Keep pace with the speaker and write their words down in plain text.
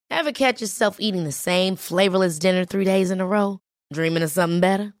Ever catch yourself eating the same flavorless dinner 3 days in a row? Dreaming of something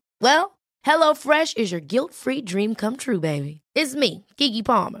better? Well, HelloFresh is your guilt-free dream come true, baby. It's me, Keke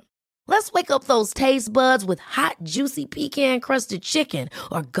Palmer. Let's wake up those taste buds with hot, juicy pecan-crusted chicken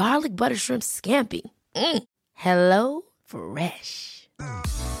or garlic butter shrimp scampi. Hello Fresh.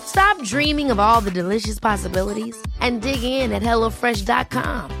 Stop dreaming of all the delicious possibilities and dig in at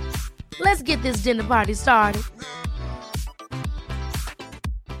HelloFresh.com. Let's get this dinner party started.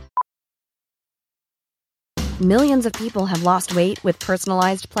 Millions of people have lost weight with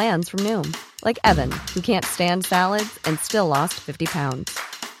personalized plans from Noom. Like Evan, who can't stand salads and still lost 50 pounds.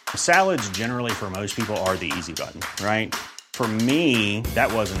 Salads generally for most people are the easy button, right? For me,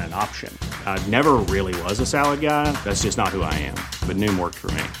 that wasn't an option. I never really was a salad guy. That's just not who I am. But Noom worked for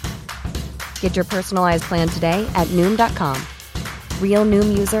me. Get your personalized plan today at Noom.com. Real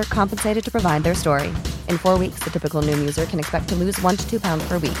Noom user compensated to provide their story. In 4 weeks, the typical Noom user can expect to lose 1 to 2 pounds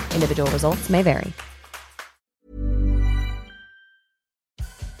per week. Individual results may vary.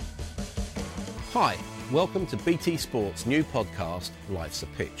 Hi, welcome to BT Sport's new podcast, Life's a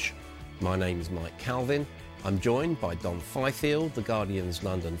Pitch. My name is Mike Calvin. I'm joined by Dom Fifield, The Guardian's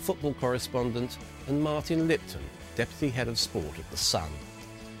London football correspondent, and Martin Lipton, Deputy Head of Sport at The Sun.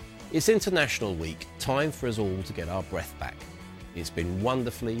 It's International Week, time for us all to get our breath back. It's been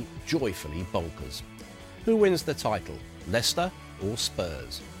wonderfully, joyfully bonkers. Who wins the title, Leicester or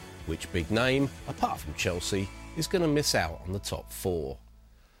Spurs? Which big name, apart from Chelsea, is going to miss out on the top four?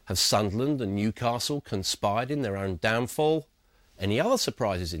 Have Sunderland and Newcastle conspired in their own downfall? Any other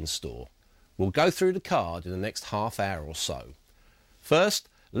surprises in store? We'll go through the card in the next half hour or so. First,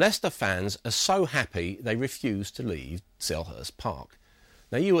 Leicester fans are so happy they refuse to leave Selhurst Park.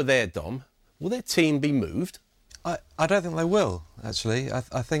 Now, you were there, Dom. Will their team be moved? I don't think they will, actually. I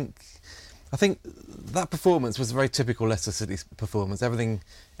think that performance was a very typical Leicester City performance. Everything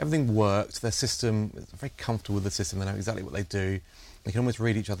worked. Their system, they're very comfortable with the system. They know exactly what they do. They can almost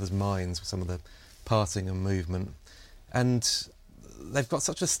read each other's minds with some of the passing and movement. And they've got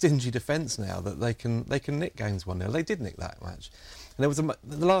such a stingy defence now that they can nick games 1-0. They did nick that match. And there was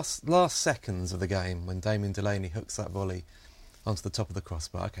the last seconds of the game when Damien Delaney hooks that volley onto the top of the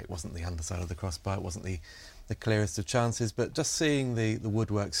crossbar. OK, it wasn't the underside of the crossbar, it wasn't the clearest of chances, but just seeing the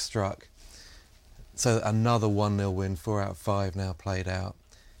woodwork struck. So another 1-0 win, 4 out of 5 now played out.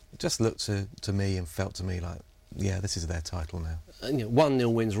 It just looked to me and felt to me like, yeah, this is their title now. And,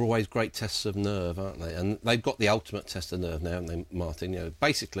 1-0 wins are always great tests of nerve, aren't they? And they've got the ultimate test of nerve now, haven't they, Martin?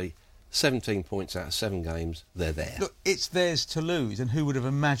 Basically, 17 points out of 7 games, they're there. Look, it's theirs to lose, and who would have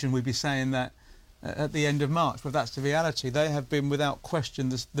imagined we'd be saying that at the end of March? But that's the reality. They have been, without question,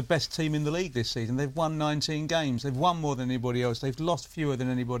 the best team in the league this season. They've won 19 games. They've won more than anybody else. They've lost fewer than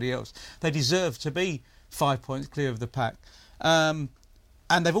anybody else. They deserve to be 5 points clear of the pack.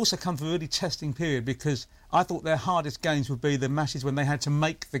 And they've also come from a really testing period, because I thought their hardest games would be the matches when they had to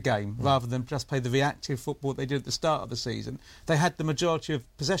make the game rather than just play the reactive football they did at the start of the season. They had the majority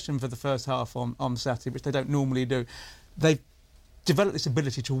of possession for the first half on Saturday, which they don't normally do. They've developed this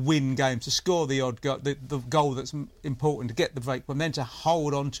ability to win games, to score the odd goal, the goal that's important, to get the break, but then to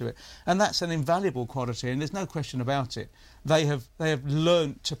hold on to it. And that's an invaluable quality, and there's no question about it. They have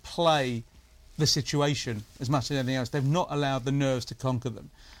learnt to play the situation as much as anything else. They've not allowed the nerves to conquer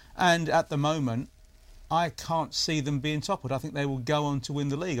them. And at the moment, I can't see them being toppled. I think they will go on to win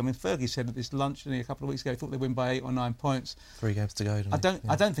the league. I mean, Fergie said at this lunch a couple of weeks ago he thought they'd win by 8 or 9 points. 3 games to go. I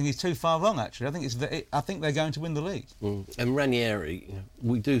don't think he's too far wrong, actually. I think they're going to win the league. And Ranieri,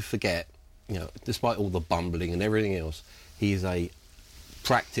 we do forget, despite all the bumbling and everything else, he is a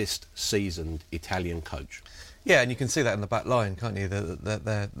practised, seasoned Italian coach. Yeah, and you can see that in the back line, can't you?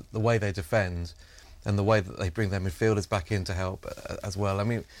 The way they defend and the way that they bring their midfielders back in to help as well. I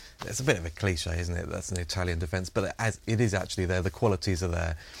mean, it's a bit of a cliche, isn't it? That's an Italian defence, but it is actually there. The qualities are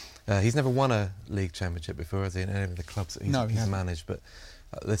there. He's never won a league championship before, has he, in any of the clubs that he's managed, but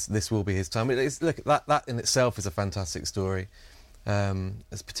this will be his time. Look, that in itself is a fantastic story,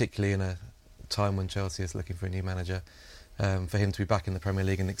 it's particularly in a time when Chelsea is looking for a new manager, for him to be back in the Premier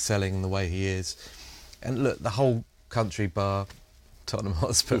League and excelling in the way he is. And look, the whole country, bar Tottenham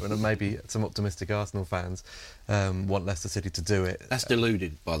Hotspur and maybe some optimistic Arsenal fans, want Leicester City to do it. That's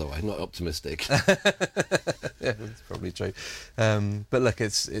deluded, by the way, not optimistic. Yeah, that's probably true. But look,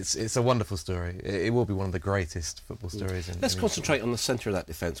 it's a wonderful story. It will be one of the greatest football stories. Let's concentrate on the centre of that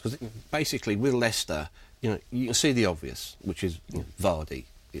defence, because basically with Leicester, you can see the obvious, which is Vardy,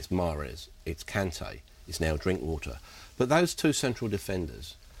 it's Mahrez, it's Kante, it's now Drinkwater. But those two central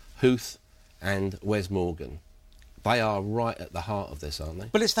defenders, Huth and Wes Morgan, they are right at the heart of this, aren't they?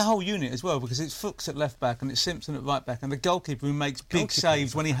 But it's the whole unit as well, because it's Fuchs at left back and it's Simpson at right back, and the goalkeeper who makes big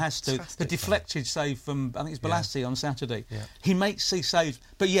saves when he has to. The deflected save from, I think it's Balassi on Saturday. Yeah. He makes these saves.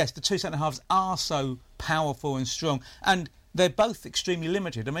 But yes, the two centre-halves are so powerful and strong, and they're both extremely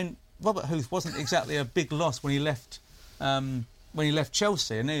limited. I mean, Robert Huth wasn't exactly a big loss when he left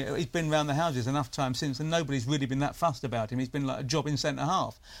Chelsea, and he's been round the houses enough times since, and nobody's really been that fussed about him. He's been like a job in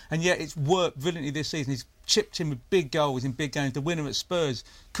centre-half, and yet it's worked brilliantly this season. He's chipped in with big goals in big games. The winner at Spurs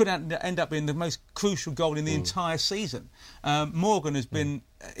could end up being the most crucial goal in the entire season. Morgan has been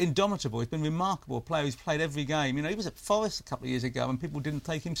indomitable. He's been a remarkable player. He's played every game. You know, he was at Forest a couple of years ago and people didn't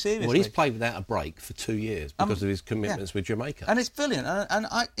take him seriously. Well, he's played without a break for 2 years because of his commitments with Jamaica. And it's brilliant. And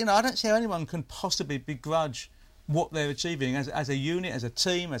I don't see how anyone can possibly begrudge what they're achieving as a unit, as a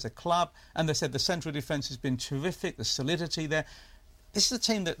team, as a club. And they said the central defence has been terrific, the solidity there. This is a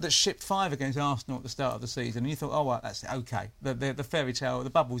team that shipped 5 against Arsenal at the start of the season, and you thought, oh, well, that's it, OK. The fairy tale, the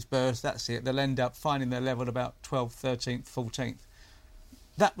bubbles burst, that's it. They'll end up finding their level at about 12th, 13th, 14th.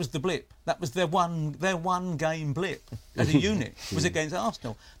 That was the blip. That was their one game blip as a unit, was against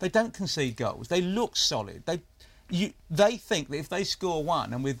Arsenal. They don't concede goals. They look solid. They think that if they score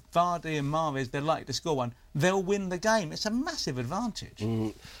one, and with Vardy and Mahrez they're likely to score one, they'll win the game. It's a massive advantage.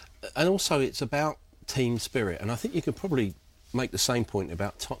 And also it's about team spirit, and I think you could probably make the same point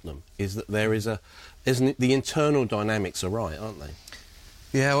about Tottenham, is that the internal dynamics are right, aren't they?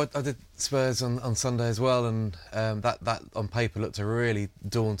 Yeah, I did Spurs on Sunday as well, and that on paper looked a really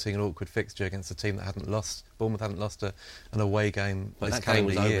daunting and awkward fixture against a team that hadn't lost. Bournemouth hadn't lost an away game. But that game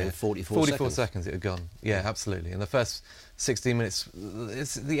was over in 44 seconds. It had gone. Yeah, absolutely. In the first 16 minutes,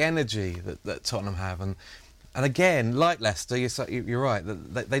 it's the energy that Tottenham have, and again, like Leicester, you're right.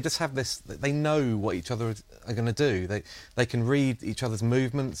 They just have this. They know what each other are going to do. They can read each other's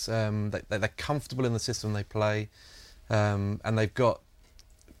movements. They're comfortable in the system they play, and they've got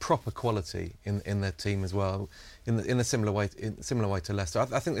proper quality in their team as well, in a similar way to Leicester.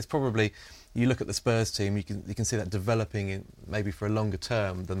 I think it's probably, you look at the Spurs team, you can see that developing in maybe for a longer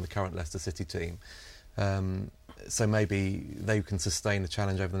term than the current Leicester City team. So maybe they can sustain the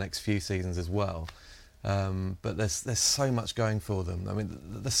challenge over the next few seasons as well. But there's so much going for them. I mean,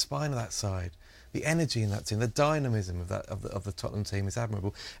 the spine of that side, the energy in that team, the dynamism of the Tottenham team is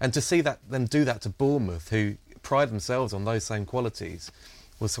admirable. And to see them do that to Bournemouth, who pride themselves on those same qualities,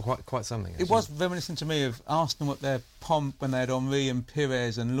 was quite something. Actually. It was reminiscent to me of Arsenal at their pomp when they had Henry and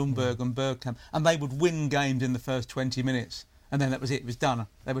Pires and Lundberg and Bergkamp, and they would win games in the first 20 minutes, and then that was it. It was done.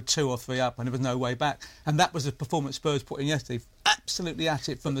 They were 2 or 3 up, and there was no way back. And that was the performance Spurs put in yesterday. Absolutely at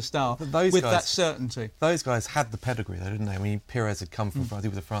it from the start, with that certainty. Those guys had the pedigree, though, didn't they? I mean, Pires had come from France. He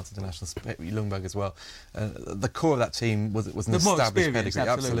was a France international. Lundberg as well. The core of that team was an established pedigree.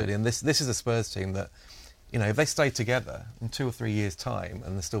 Absolutely. And this is a Spurs team that, you know, if they stay together in 2 or 3 years' time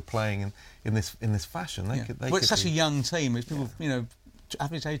and they're still playing in this fashion, they could. It's such a young team. It's people, you know,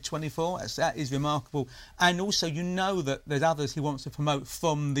 average age 24. That is remarkable. And also, you know that there's others he wants to promote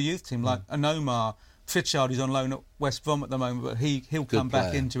from the youth team, like an Omar. Pritchard is on loan at West Brom at the moment, but he'll come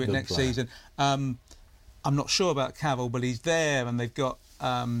back into it next season. I'm not sure about Cavill, but he's there, and they've got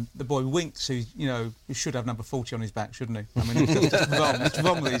the boy Winks, who he should have number 40 on his back, shouldn't he? I mean, it's just wrong. It's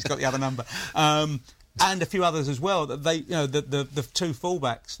wrong that he's got the other number. And a few others as well. That they, the 2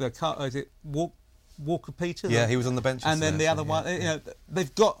 fullbacks. Is it Walker Peters? Yeah, he was on the bench. And then the other one.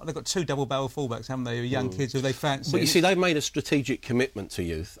 They've got 2 double-barrel fullbacks, haven't they? Young kids who they fancy. But you see, they've made a strategic commitment to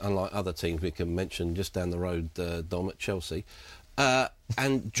youth, unlike other teams we can mention just down the road, Dom, at Chelsea.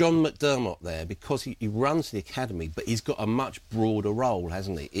 And John McDermott there, because he runs the academy, but he's got a much broader role,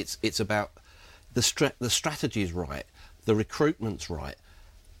 hasn't he? It's about the strategy is right, the recruitment's right.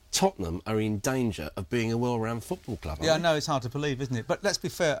 Tottenham are in danger of being a well-round football club. Yeah, I know, it's hard to believe, isn't it? But let's be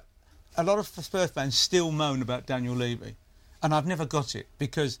fair, a lot of Spurs fans still moan about Daniel Levy, and I've never got it,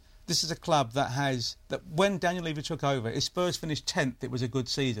 because this is a club that when Daniel Levy took over, if Spurs finished 10th, it was a good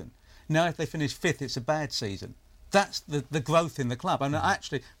season. Now if they finish 5th, it's a bad season. That's the growth in the club. And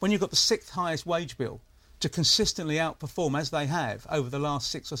actually, when you've got the 6th highest wage bill, to consistently outperform as they have over the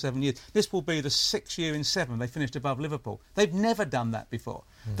last 6 or 7 years. This will be the 6th year in 7 they finished above Liverpool. They've never done that before.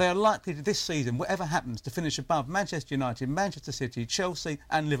 They are likely to, this season, whatever happens, to finish above Manchester United, Manchester City, Chelsea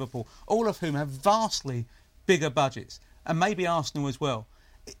and Liverpool, all of whom have vastly bigger budgets, and maybe Arsenal as well.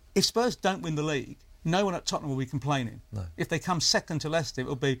 If Spurs don't win the league, no one at Tottenham will be complaining. No. If they come second to Leicester, it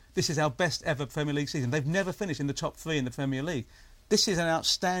will be, this is our best ever Premier League season. They've never finished in the top 3 in the Premier League. This is an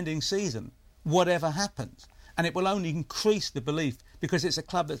outstanding season, whatever happens. And it will only increase the belief, because it's a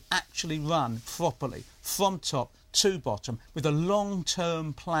club that's actually run properly, from top to bottom, with a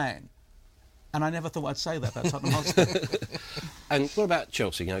long-term plan. And I never thought I'd say that about Tottenham Hotspur. And what about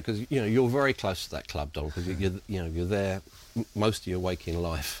Chelsea? Because you're very close to that club, Don, because you're there most of your waking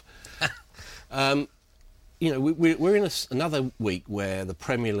life. We're in another week where the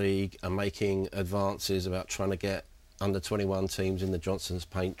Premier League are making advances about trying to get under-21 teams in the Johnson's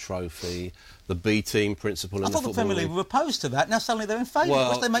Paint Trophy, the B team principle in the Football League. I thought the Premier League were opposed to that. Now suddenly they're in favour.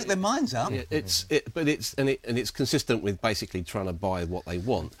 Well, they make their minds up. It's consistent with basically trying to buy what they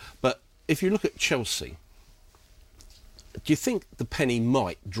want. But if you look at Chelsea, do you think the penny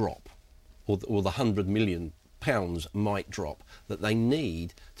might drop, or the £100 million might drop, that they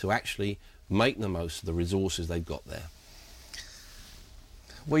need to actually make the most of the resources they've got there?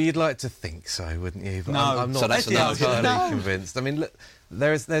 Well, you'd like to think so, wouldn't you? But no, I'm not entirely convinced. I mean, look,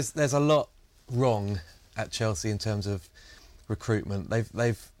 there's a lot wrong at Chelsea in terms of recruitment.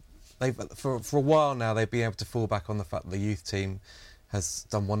 They've for a while now they've been able to fall back on the fact that the youth team has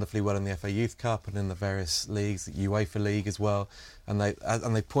done wonderfully well in the FA Youth Cup and in the various leagues, the UEFA League as well, and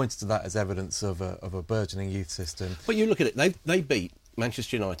they pointed to that as evidence of a burgeoning youth system. But you look at it; they beat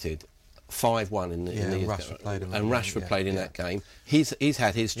Manchester United 5-1 in the Rashford played in that game. He's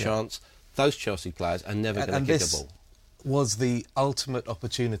had his chance. Those Chelsea players are never going to kick a ball. Was the ultimate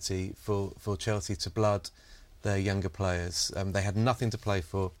opportunity for Chelsea to blood their younger players. They had nothing to play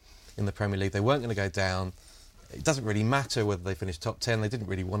for in the Premier League. They weren't going to go down. It doesn't really matter whether they finish top 10. They didn't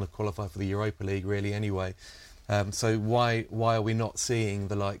really want to qualify for the Europa League really anyway. So why are we not seeing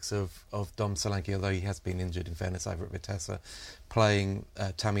the likes of Dom Solanke, although he has been injured in fairness over at Vitesse, playing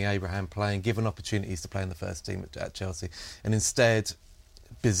Tammy Abraham, given opportunities to play in the first team at Chelsea, and instead,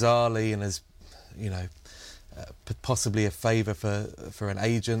 bizarrely and as possibly a favour for an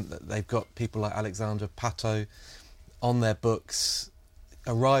agent, they've got people like Alexandre Pato on their books,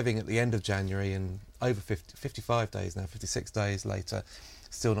 arriving at the end of January and over 55 days now, 56 days later,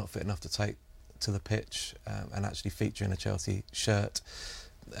 still not fit enough to take to the pitch and actually feature in a Chelsea shirt.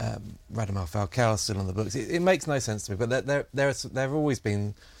 Radamel Falcao still on the books. It makes no sense to me, but there have always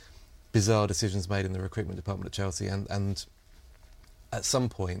been bizarre decisions made in the recruitment department at Chelsea, and at some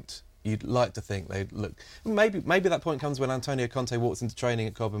point you'd like to think they'd look. Maybe that point comes when Antonio Conte walks into training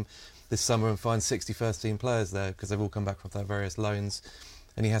at Cobham this summer and finds 60 first-team players there because they've all come back from their various loans,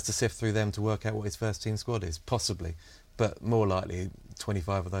 and he has to sift through them to work out what his first-team squad is, possibly. But more likely,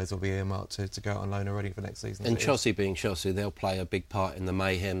 25 of those will be earmarked to go out on loan already for next season. And Chelsea being Chelsea, they'll play a big part in the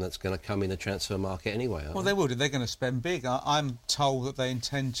mayhem that's going to come in the transfer market anyway, aren't they? Well, they will. They're going to spend big. I'm told that they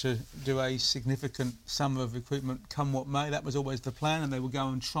intend to do a significant summer of recruitment come what may. That was always the plan, and they will go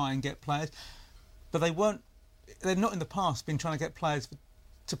and try and get players. But they've not in the past been trying to get players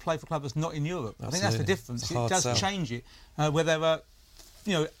to play for clubs not in Europe. Absolutely. I think that's the difference. It does change it. Where there are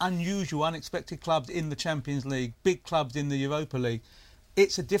unusual, unexpected clubs in the Champions League, big clubs in the Europa League.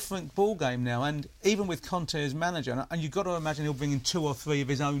 It's a different ball game now, and even with Conte as manager, and you've got to imagine he'll bring in 2 or 3 of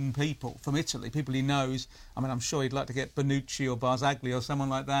his own people from Italy, people he knows. I mean, I'm sure he'd like to get Bonucci or Barzagli or someone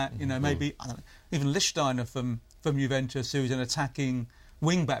like that. Mm-hmm. Maybe even Lichtsteiner from Juventus, who's an attacking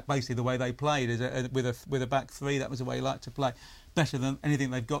wing back, basically the way they played with a back 3. That was the way he liked to play, better than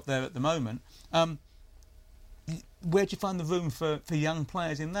anything they've got there at the moment. Where do you find the room for young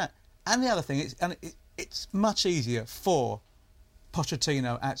players in that? And the other thing is, it's much easier for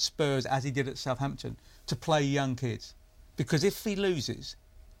Pochettino at Spurs, as he did at Southampton, to play young kids, because if he loses,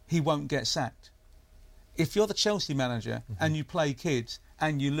 he won't get sacked. If you're the Chelsea manager and you play kids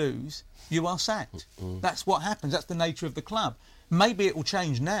and you lose, you are sacked. That's what happens. That's the nature of the club. Maybe it will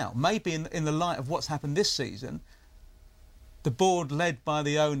change now. Maybe in the light of what's happened this season, the board, led by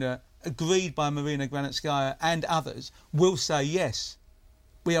the owner, agreed by Marina Granitskaya and others, will say, yes,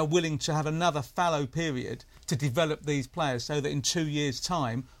 we are willing to have another fallow period to develop these players so that in 2 years'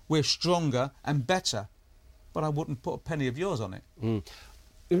 time we're stronger and better. But I wouldn't put a penny of yours on it. If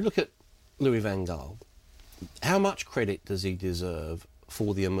you look at Louis van Gaal, how much credit does he deserve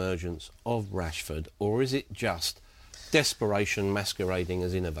for the emergence of Rashford, or is it just desperation masquerading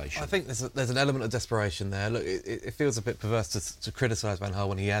as innovation? I think there's an element of desperation there. Look, it feels a bit perverse to criticise Van Gaal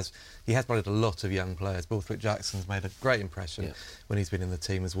when he has played a lot of young players. Borthwick Jackson's made a great impression when he's been in the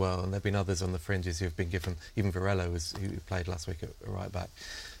team as well, and there have been others on the fringes who have been given. Even Varela who played last week at right back.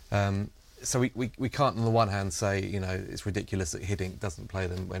 So we can't on the one hand say it's ridiculous that Hiddink doesn't play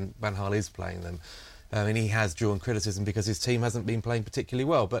them when Van Gaal is playing them. I mean, he has drawn criticism because his team hasn't been playing particularly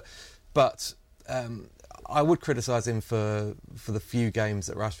well, but I would criticise him for the few games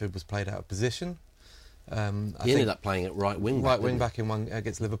that Rashford was played out of position. He ended up playing at right wing back in one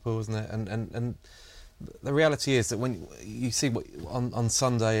against Liverpool, isn't it? And the reality is that when you see what on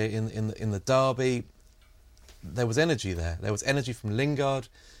Sunday in the derby, there was energy there. There was energy from Lingard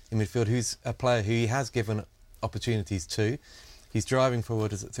in midfield, who's a player who he has given opportunities to. He's driving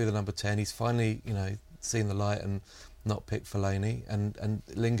forward through the number 10. He's finally, seen the light and not picked Fellaini. And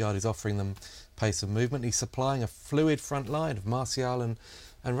Lingard is offering them pace of movement. He's supplying a fluid front line of Martial and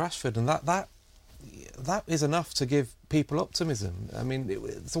Rashford, and that is enough to give people optimism. I mean,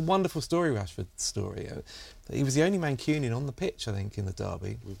 it's a wonderful story, Rashford's story. He was the only Mancunian on the pitch, I think, in the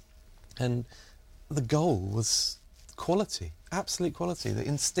derby. And the goal was quality, absolute quality. The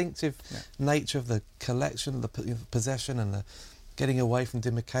instinctive nature of the collection, the possession and the getting away from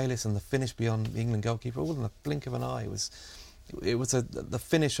Demichelis and the finish beyond the England goalkeeper, all in the blink of an eye. It was the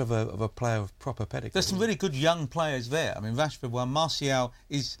finish of a player of proper pedigree. There's some really good young players there. I mean, Rashford won. Martial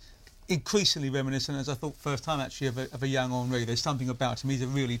is increasingly reminiscent, as I thought first time actually, of a young Henry. There's something about him. He's a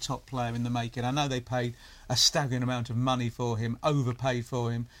really top player in the making. I know they paid a staggering amount of money for him, overpaid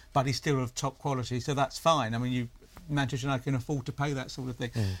for him, but he's still of top quality, so that's fine. I mean, Manchester United can afford to pay that sort of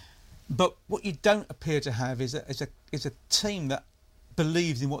thing. But what you don't appear to have is a team that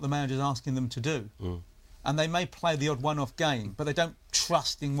believes in what the manager's asking them to do. And they may play the odd one-off game, but they don't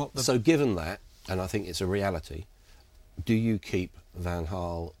trust in what the... So given that, and I think it's a reality, do you keep Van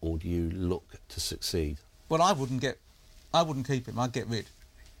Gaal or do you look to succeed? Well, I wouldn't keep him. I'd get rid.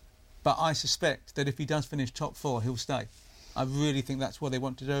 But I suspect that if he does finish top 4, he'll stay. I really think that's what they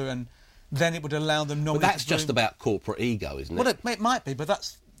want to do, and then it would allow them... But that's just about corporate ego, isn't it? Well, it might be, but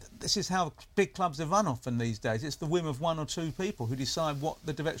this is how big clubs are run often these days. It's the whim of one or two people who decide what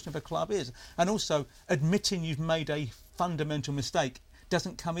the direction of a club is. And also, admitting you've made a fundamental mistake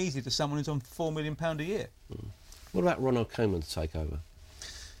doesn't come easy to someone who's on £4 million a year. What about Ronald Koeman to take over?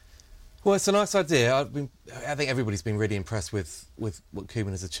 Well, it's a nice idea. I think everybody's been really impressed with what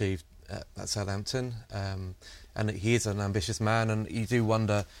Koeman has achieved at Southampton. And he is an ambitious man, and you do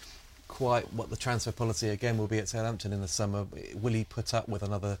wonder quite what the transfer policy again will be at Southampton in the summer. Will he put up with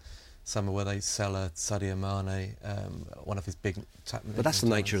another summer where they sell a Sadio Mane, one of his big... But that's the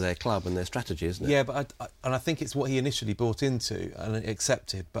nature of their club and their strategy, isn't it? Yeah, but I think it's what he initially bought into and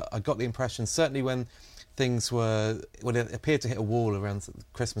accepted. But I got the impression, certainly when it appeared to hit a wall around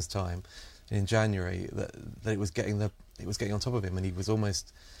Christmas time in January, that it was getting on top of him, and he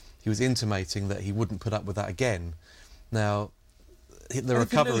was intimating that he wouldn't put up with that again. Now, the recovery's been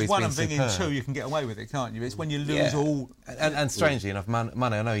superb. If you lose one and bring in 2, you can get away with it, can't you? It's when you lose all... And strangely enough, Mane,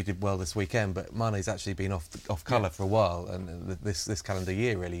 I know he did well this weekend, but Mane's actually been off colour for a while, and this calendar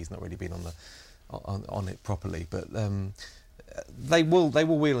year, really, he's not really been on it properly. But they will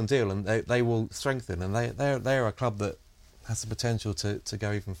wheel and deal, and they will strengthen, and they're a club that has the potential to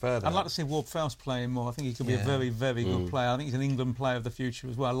go even further. I'd like to see Ward-Prowse playing more. I think he could be a very, very good player. I think he's an England player of the future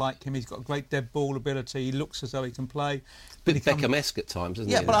as well. I like him. He's got great dead ball ability. He looks as though he can play. Bit Beckham-esque at times, isn't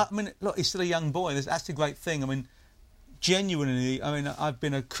he? Yeah, but I mean, look, he's still a young boy. That's the great thing. I mean, genuinely, I've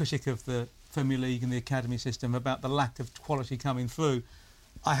been a critic of the Premier League and the academy system about the lack of quality coming through.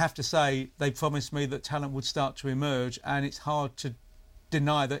 I have to say, they promised me that talent would start to emerge, and it's hard to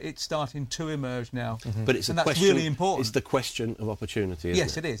deny that it's starting to emerge now. But that's really important. It's the question of opportunity, isn't it?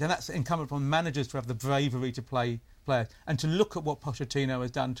 Yes, it is, and that's incumbent upon managers to have the bravery to play players and to look at what Pochettino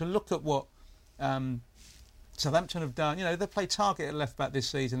has done, to look at what Southampton have done. They play Target at left back this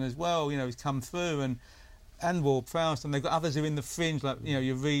season as well. He's come through, and Ward-Prowse, and they've got others who are in the fringe, like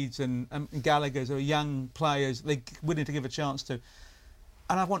your Reeds and Gallagher's, who are young players they're willing to give a chance to.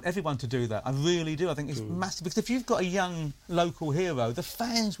 And I want everyone to do that. I really do. I think it's massive. Because if you've got a young local hero, the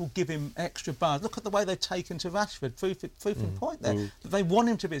fans will give him extra buzz. Look at the way they've taken to Rashford. Proof in point there. They want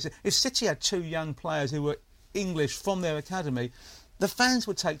him to be... If City had 2 young players who were English from their academy, the fans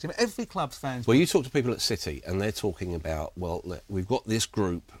would take to him. Every club's fans would. Well, you talk to people at City, and they're talking about, well, we've got this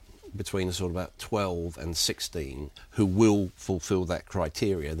group between sort of about 12 and 16 who will fulfil that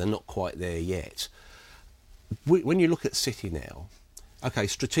criteria. They're not quite there yet. When you look at City now... OK,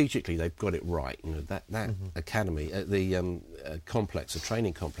 strategically they've got it right. That academy, the complex, the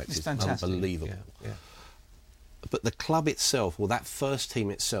training complex is fantastic. Unbelievable. Yeah. But the club itself, or that first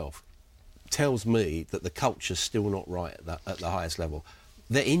team itself, tells me that the culture's still not right at the highest level.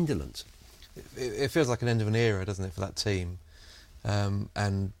 They're indolent. It feels like an end of an era, doesn't it, for that team?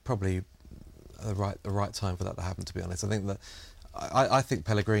 And probably the right time for that to happen, to be honest. I think that I think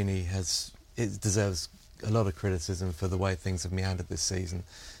Pellegrini deserves a lot of criticism for the way things have meandered this season.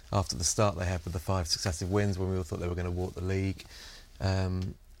 After the start they had with the 5 successive wins, when we all thought they were going to walk the league,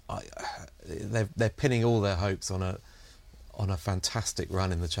 they're pinning all their hopes on a fantastic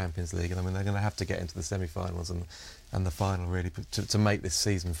run in the Champions League, and they're going to have to get into the semi-finals and the final really to make this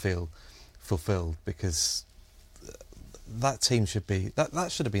season feel fulfilled, because that team should be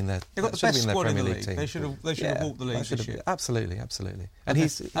that should have been their. They've got the best squad in the league. They should have walked the league this year. Absolutely. And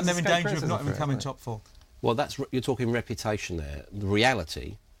they're in danger of not even coming top 4. Well, you're talking reputation there. The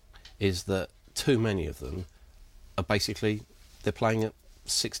reality is that too many of them are basically, they're playing at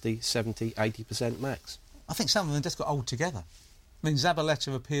 60, 70, 80% max. I think some of them just got old together. I mean,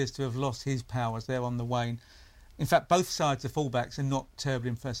 Zabaleta appears to have lost his powers. They're on the wane. In fact, both sides of fullbacks are not terribly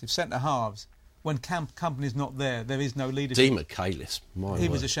impressive. Centre-halves, when Company's not there is no leadership. Di Michaelis, he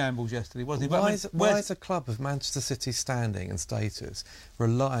was a shambles yesterday, wasn't he? Why is a club of Manchester City's standing and status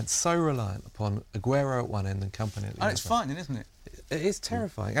so reliant upon Aguero at one end and Company at the other? It's frightening, isn't it? It is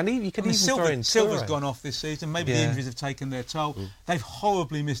terrifying. And you could even throw in Silva's gone off this season. Maybe the injuries have taken their toll. They've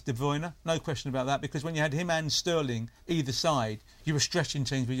horribly missed De Bruyne, no question about that, because when you had him and Sterling either side, you were stretching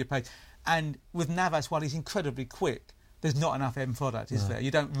teams with your pace. And with Navas, while he's incredibly quick, there's not enough end product, is there?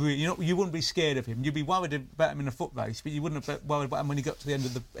 You you wouldn't be scared of him. You'd be worried about him in a foot race, but you wouldn't have worried about him when he got to the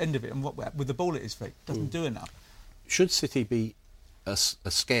end of it and with the ball at his feet. Doesn't do enough. Should City be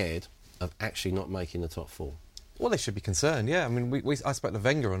scared of actually not making the top 4? Well, they should be concerned, yeah. I mean, I spoke to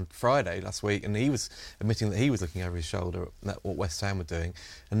Wenger on Friday last week, and he was admitting that he was looking over his shoulder at what West Ham were doing.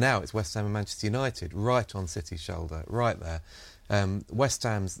 And now it's West Ham and Manchester United, right on City's shoulder, right there. West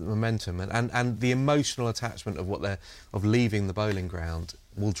Ham's momentum and the emotional attachment of leaving the bowling ground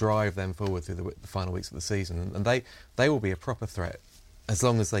will drive them forward through the final weeks of the season, and they will be a proper threat as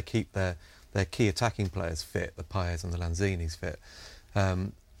long as they keep their key attacking players fit, the Payets and the Lanzinis fit.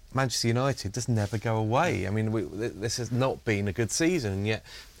 Manchester United just never go away. I mean, this has not been a good season, and yet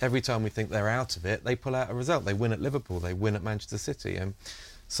every time we think they're out of it, they pull out a result. They win at Liverpool, they win at Manchester City.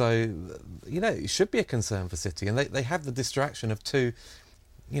 So, it should be a concern for City. And they have the distraction of two,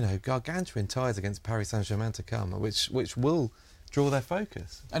 gargantuan ties against Paris Saint-Germain to come, which will draw their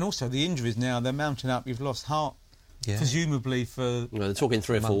focus. And also the injuries now, they're mounting up. You've lost Hart, presumably for... Well, they're talking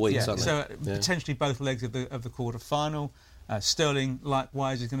 3 or 4 weeks, aren't they? So potentially both legs of the quarter-final. Sterling,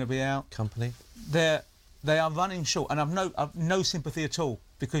 likewise, is going to be out. Company. They are running short, and I've no sympathy at all,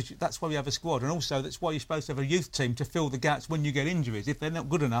 because that's why we have a squad, and also that's why you're supposed to have a youth team to fill the gaps when you get injuries. If they're not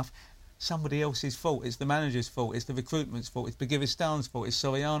good enough, somebody else's fault. It's the manager's fault, it's the recruitment's fault, it's Begiristan's fault, it's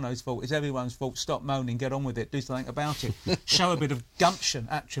Soriano's fault, it's everyone's fault. Stop moaning, get on with it, do something about it. Show a bit of gumption,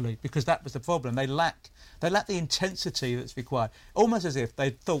 actually, because that was the problem. They lack the intensity that's required. Almost as if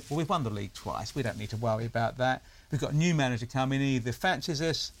they thought, well, we've won the league twice, we don't need to worry about that. We've got a new manager coming, he either fancies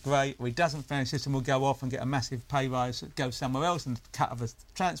us, great, or he doesn't fancy us and we'll go off and get a massive pay rise, go somewhere else and cut off a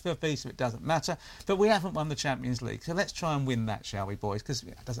transfer fee, so it doesn't matter. But we haven't won the Champions League, so let's try and win that, shall we, boys, because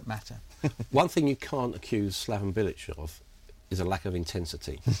it doesn't matter. One thing you can't accuse Slaven Bilic of is a lack of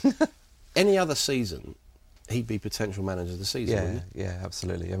intensity. Any other season, he'd be potential manager of the season, wouldn't he? Yeah,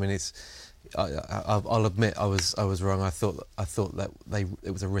 absolutely. I mean, I'll admit I was wrong. I thought that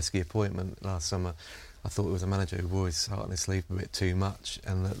it was a risky appointment last summer. I thought it was a manager who wore his heart on his sleeve a bit too much,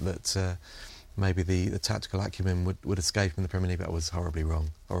 and that maybe the tactical acumen would escape in the Premier League. But I was horribly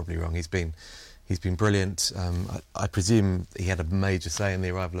wrong. He's been brilliant. I presume he had a major say in the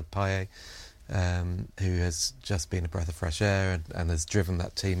arrival of Payet, who has just been a breath of fresh air and has driven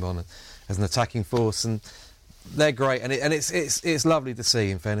that team on as an attacking force. And they're great, and it's lovely to see,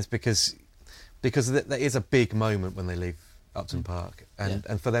 in fairness, because there is a big moment when they leave Upton Park,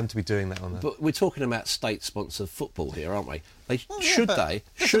 and for them to be doing that on that. But we're talking about state-sponsored football here, aren't we? Should they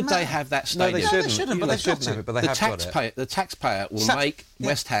have that stadium? No, they shouldn't. But they shouldn't have it. But they have got it. The taxpayer will make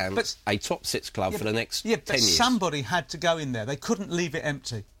West Ham a top 6 club for the next 10 years. Somebody had to go in there. They couldn't leave it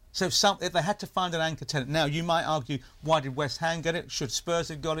empty. So if they had to find an anchor tenant. Now, you might argue, why did West Ham get it? Should Spurs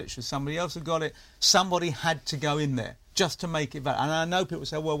have got it? Should somebody else have got it? Somebody had to go in there just to make it better. And I know people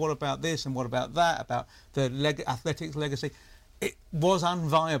say, well, what about this and what about that, about the athletics legacy? It was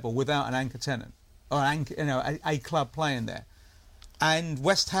unviable without an anchor tenant or a club playing there. And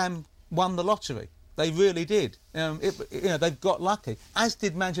West Ham won the lottery. They really did. They've got lucky, as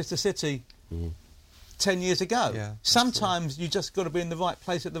did Manchester City 10 years ago. Yeah, sometimes you just got to be in the right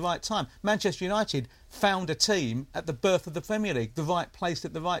place at the right time. Manchester United found a team at the birth of the Premier League, the right place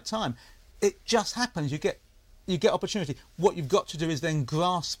at the right time. It just happens. You get opportunity. What you've got to do is then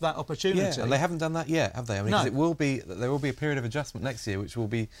grasp that opportunity. Yeah, and they haven't done that yet, have they? I mean, no. There will be a period of adjustment next year, which will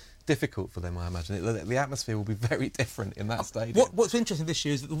be difficult for them, I imagine. The atmosphere will be very different in that stadium. What's interesting this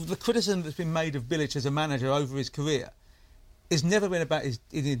year is that the criticism that's been made of Bilic as a manager over his career has never been about his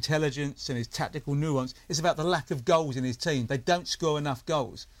intelligence and his tactical nuance. It's about the lack of goals in his team. They don't score enough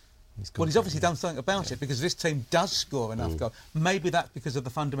goals. He's obviously done something about it, because this team does score enough goals. Maybe that's because of the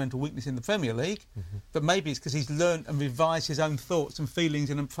fundamental weakness in the Premier League, but maybe it's because he's learned and revised his own thoughts and feelings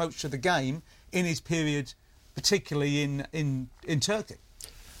and approach to the game in his period particularly in Turkey.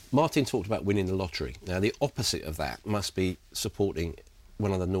 Martin talked about winning the lottery. Now, the opposite of that must be supporting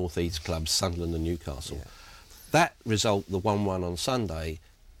one of the North East clubs, Sunderland and Newcastle. Yeah. That result, the 1-1 on Sunday,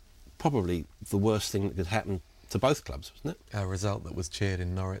 probably the worst thing that could happen to both clubs, wasn't it? A result that was cheered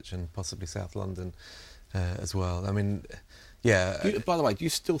in Norwich and possibly South London as well. I mean, yeah. By the way, do you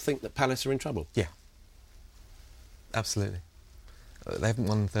still think that Palace are in trouble? Yeah. Absolutely. They haven't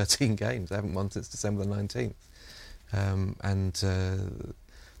won 13 games. They haven't won since December the 19th.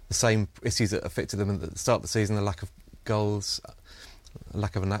 The same issues that affected them at the start of the season, the lack of goals,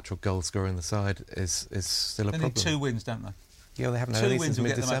 lack of a natural goal scorer in the side is still a problem. They need 2 wins, don't they? Yeah, well, they haven't had any since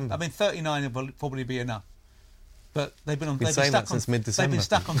mid-December. I mean, 39 will probably be enough. But they've been stuck since mid-December. They've been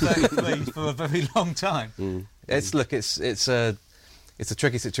stuck on 33 for a very long time. Mm. It's a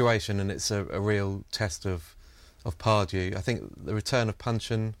tricky situation, and it's a real test of Pardew. I think the return of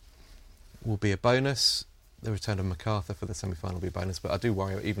Puncheon will be a bonus. The return of MacArthur for the semi-final will be a bonus, but I do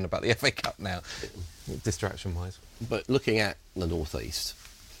worry even about the FA Cup now, distraction-wise. But looking at the North East,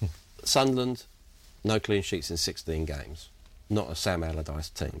 Sunderland, no clean sheets in 16 games. Not a Sam Allardyce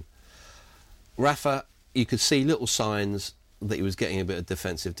team. Rafa, you could see little signs that he was getting a bit of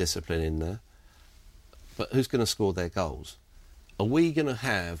defensive discipline in there. But who's going to score their goals? Are we going to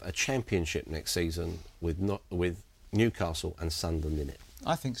have a championship next season with Newcastle and Sunderland in it?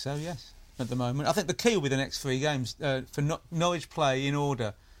 I think so, yes, at the moment. I think the key will be the next 3 games. For Norwich play in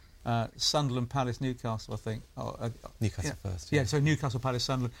order. Sunderland, Palace, Newcastle, I think. Newcastle first. Yeah, so Newcastle, Palace,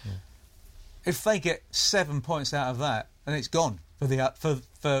 Sunderland. Yeah. If they get 7 points out of that, and it's gone for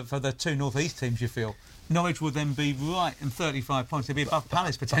the 2 North East teams, you feel. Norwich would then be right in 35 points. They'd be above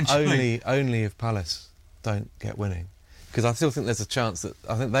Palace potentially. Only if Palace don't get winning. Because I still think there's a chance that...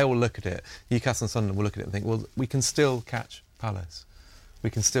 I think they will look at it. Newcastle and Sunderland will look at it and think, well, we can still catch Palace. We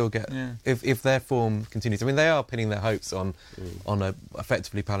can still get... Yeah. If their form continues... I mean, they are pinning their hopes on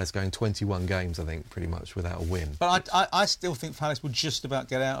effectively Palace going 21 games, I think, pretty much without a win. But I still think Palace will just about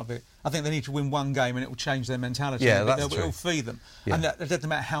get out of it. I think they need to win 1 game and it will change their mentality. Yeah, that's true. It will free them. Yeah. And it doesn't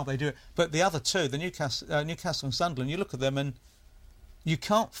matter how they do it. But the other 2, the Newcastle and Sunderland, you look at them and you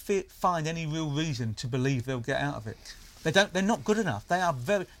can't find any real reason to believe they'll get out of it. They're not good enough. They are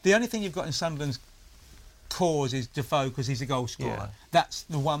very... The only thing you've got in Sunderland's cause is Defoe because he's a goal scorer. Yeah. That's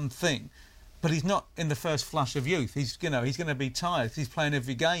the one thing. But he's not in the first flush of youth. He's going to be tired. He's playing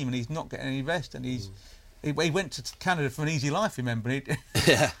every game and he's not getting any rest. And he went to Canada for an easy life, remember?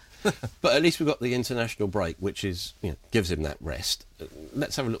 Yeah. But at least we've got the international break, which is gives him that rest.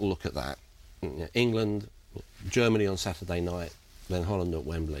 Let's have a little look at that. England, Germany on Saturday night, then Holland at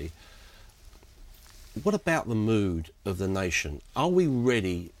Wembley. What about the mood of the nation? Are we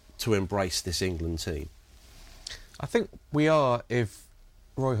ready to embrace this England team? I think we are if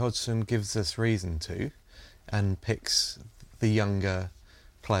Roy Hodgson gives us reason to and picks the younger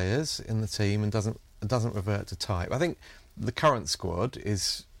players in the team and doesn't revert to type. I think the current squad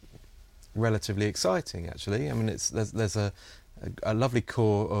is relatively exciting, actually. I mean, there's a lovely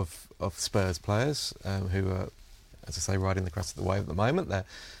core of Spurs players who are, as I say, riding the crest of the wave at the moment.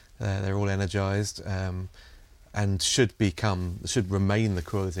 They're all energised and should remain the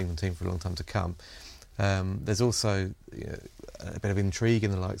core of this England team for a long time to come. There's also a bit of intrigue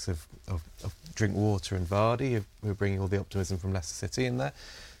in the likes of Drinkwater and Vardy, who are bringing all the optimism from Leicester City in there.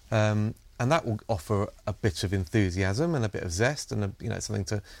 And that will offer a bit of enthusiasm and a bit of zest and something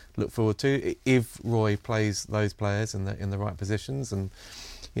to look forward to if Roy plays those players in the right positions and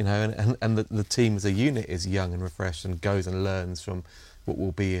the team as a unit is young and refreshed and goes and learns from what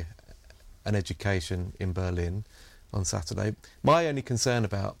will be an education in Berlin on Saturday. My only concern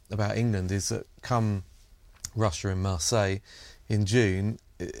about England is that come Russia and Marseille in June,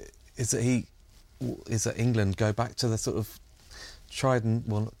 is that England go back to the sort of tried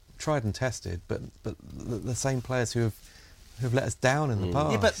and tested, but the same players who have let us down in the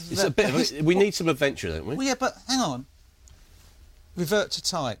past. Yeah, but it's a bit. We need some adventure, don't we? Well, yeah, but hang on. Revert to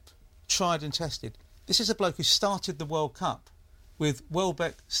type, tried and tested. This is a bloke who started the World Cup with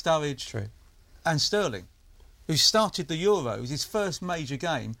Welbeck, Sturridge, and Sterling, who started the Euros, his first major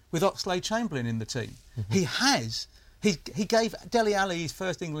game, with Oxlade-Chamberlain in the team. Mm-hmm. He gave Dele Alli his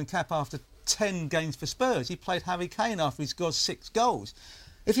first England cap after 10 games for Spurs. He played Harry Kane after he scored 6 goals.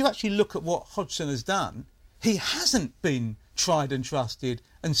 If you actually look at what Hodgson has done, he hasn't been tried and trusted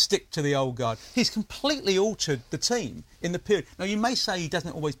and stick to the old guard. He's completely altered the team in the period. Now, you may say he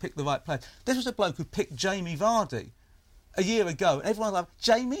doesn't always pick the right players. This was a bloke who picked Jamie Vardy a year ago. Everyone was like,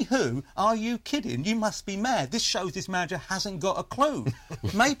 Jamie who? Are you kidding? You must be mad. This shows this manager hasn't got a clue.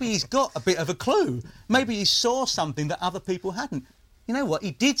 Maybe he's got a bit of a clue. Maybe he saw something that other people hadn't. You know what?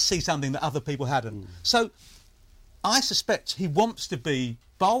 He did see something that other people hadn't. So I suspect he wants to be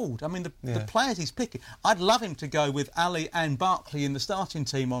bold. I mean, the players he's picking, I'd love him to go with Ali and Barkley in the starting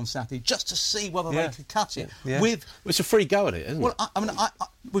team on Saturday just to see whether they could cut it. Yeah. It's a free go at it, isn't it? Well,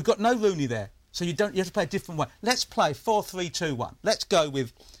 we've got no Rooney there, so you have to play a different way. Let's play 4-3-2-1. Let's go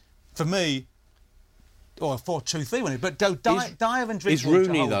with, for me, or 4-2-3-1. But Dyer and Drinkwater. Is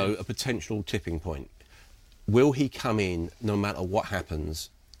Rooney though a potential tipping point? Will he come in no matter what happens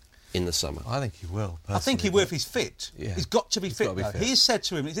in the summer? I think he will. I think he will if he's fit. Yeah. He's got to be fit, fit. He has said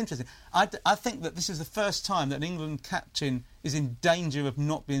to him, it's interesting, I think that this is the first time that an England captain is in danger of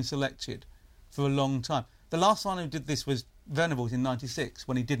not being selected for a long time. The last one who did this was Venables in '96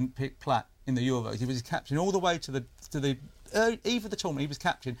 when he didn't pick Platt in the Euros. He was captain all the way to the eve of the tournament. He was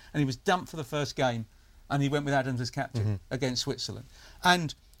captain and he was dumped for the first game and he went with Adams as captain against Switzerland.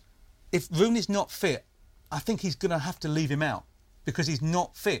 And if Rooney's not fit, I think he's going to have to leave him out because he's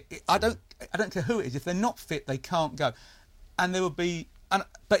not fit. I don't care who it is. If they're not fit, they can't go. And there will be...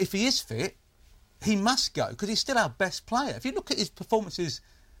 But if he is fit, he must go because he's still our best player. If you look at his performances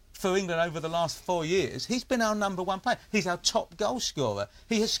for England over the last 4 years, he's been our number one player. He's our top goal scorer.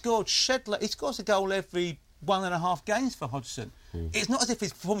 He has scored he scores a goal every 1.5 games for Hodgson. It's not as if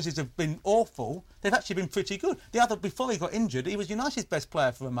his performances have been awful. They've actually been pretty good. Before he got injured, he was United's best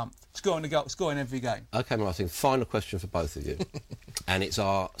player for a month, scoring every game. OK, Martin, final question for both of you. And it's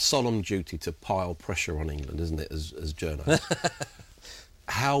our solemn duty to pile pressure on England, isn't it, as journalists?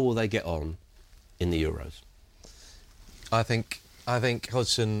 How will they get on in the Euros? I think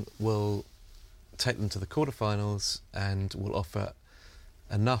Hodgson will take them to the quarterfinals and will offer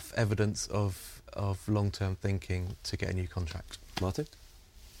enough evidence of long-term thinking to get a new contract. Martin?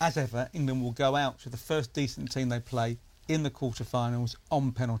 As ever, England will go out to the first decent team they play in the quarterfinals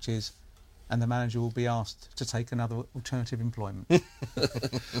on penalties, and the manager will be asked to take another alternative employment.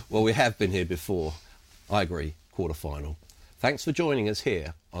 Well, we have been here before. I agree, quarter-final. Thanks for joining us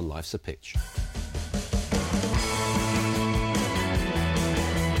here on Life's a Pitch.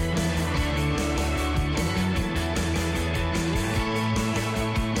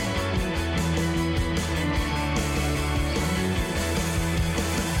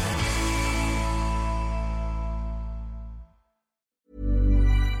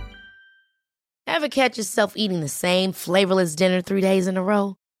 Ever catch yourself eating the same flavorless dinner 3 days in a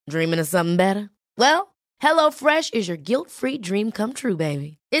row? Dreaming of something better? Well, HelloFresh is your guilt-free dream come true,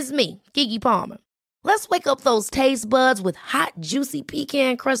 baby. It's me, Keke Palmer. Let's wake up those taste buds with hot, juicy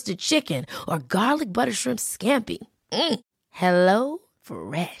pecan-crusted chicken or garlic butter shrimp scampi. Hello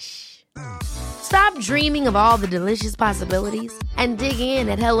Fresh. Stop dreaming of all the delicious possibilities and dig in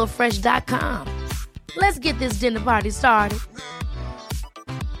at HelloFresh.com. Let's get this dinner party started.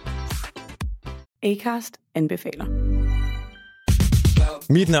 Acast anbefaler.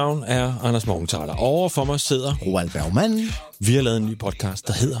 Mit navn er Anders Morgenthaler. Over for mig sidder Roald Bergmann. Vi har lavet en ny podcast,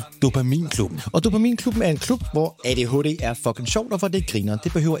 der hedder Dopaminklubben. Og Dopaminklubben er en klub, hvor ADHD er fucking sjovt, og hvor det griner.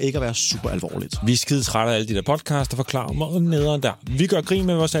 Det behøver ikke at være super alvorligt. Vi er skide trætte af alle de der podcasts, der forklarer mig nederen der. Vi gør grin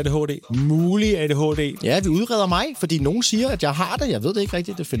med vores ADHD. Mulig ADHD. Ja, vi udreder mig, fordi nogen siger, at jeg har det. Jeg ved det ikke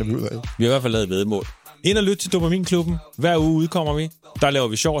rigtigt, det finder vi ud af. Vi har i hvert fald lavet væddemål. Ind og lyt til Dopaminklubben. Hver uge udkommer vi. Der laver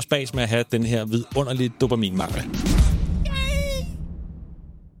vi sjov og spas med at have den her vidunderlige dopaminmangel.